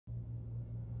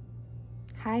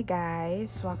Hi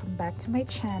guys, welcome back to my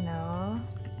channel.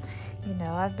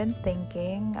 I've been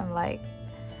thinking, I've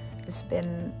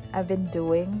been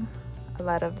doing a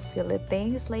lot of silly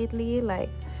things lately, like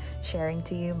sharing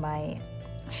to you my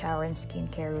shower and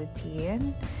skincare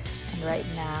routine. And right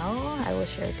now, I will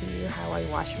share to you how I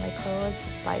wash my clothes.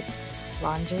 It's like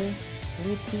laundry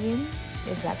routine.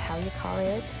 Is that how you call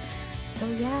it? So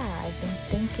yeah, I've been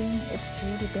thinking it's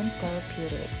really been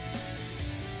therapeutic,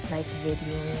 like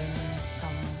videoing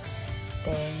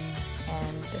something,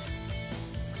 and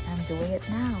I'm doing it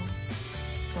now.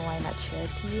 So why not share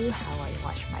to you how I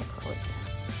wash my clothes?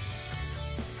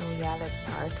 So yeah, let's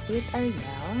start with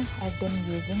Ariel. I've been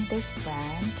using this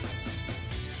brand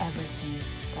ever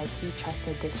since. Like, we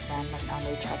trusted this brand, my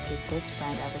family trusted this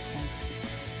brand ever since.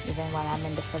 Even when I'm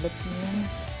in the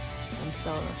Philippines, I'm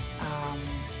still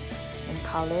in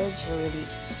college, I really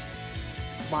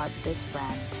bought this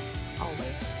brand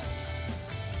always.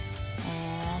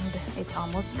 And it's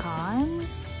almost gone.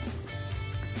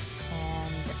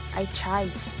 And I try,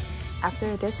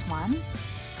 after this one,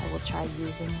 I will try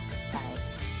using Tide.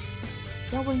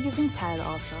 Yeah, we're using Tide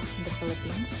also in the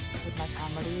Philippines with my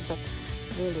family, but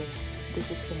really, this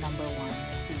is the number one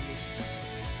we use.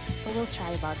 So we'll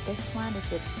try about this one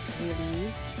if it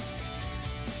really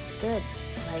is good,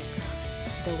 like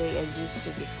the way I used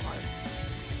to before.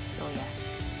 So yeah.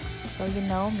 So you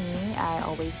know me, I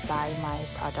always buy my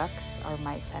products or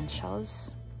my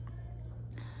essentials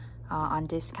on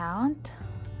discount,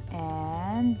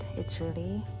 and it's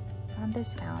really on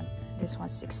discount. This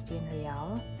one's 16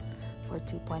 Real for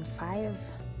 2.5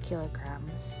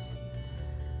 kilograms,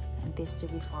 and this to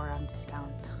before on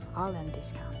discount, all on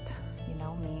discount. You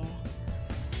know me.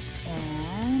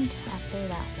 And after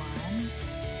that one,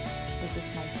 this is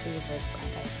my favorite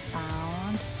brand. I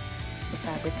found the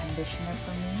fabric conditioner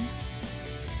for me,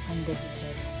 and this is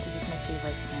it. This is my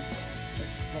favorite scent.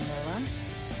 It's vanilla.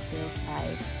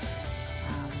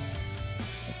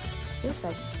 It feels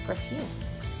like perfume,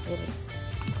 really.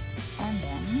 And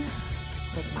then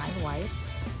with my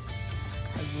whites,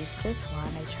 I use this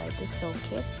one. I try to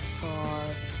soak it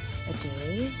for a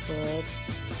day with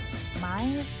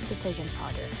my detergent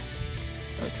powder,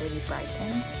 so it really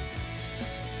brightens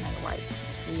my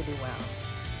whites really well.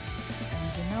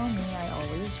 And you know me, I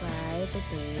always write the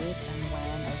date and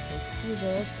when I first use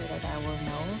it, so that I will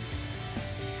know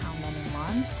how many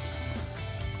months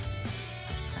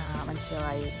until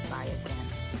I buy again.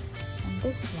 And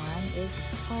this one is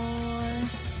for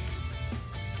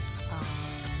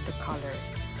the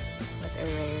colors, but I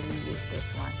rarely use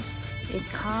this one. It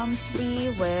comes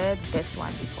free with this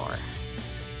one before.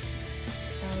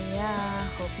 So yeah,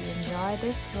 hope you enjoy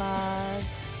this vlog.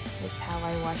 It's how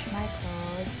I wash my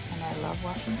clothes, and I love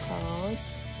washing clothes.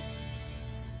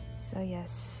 So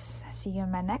yes, see you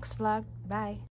in my next vlog. Bye.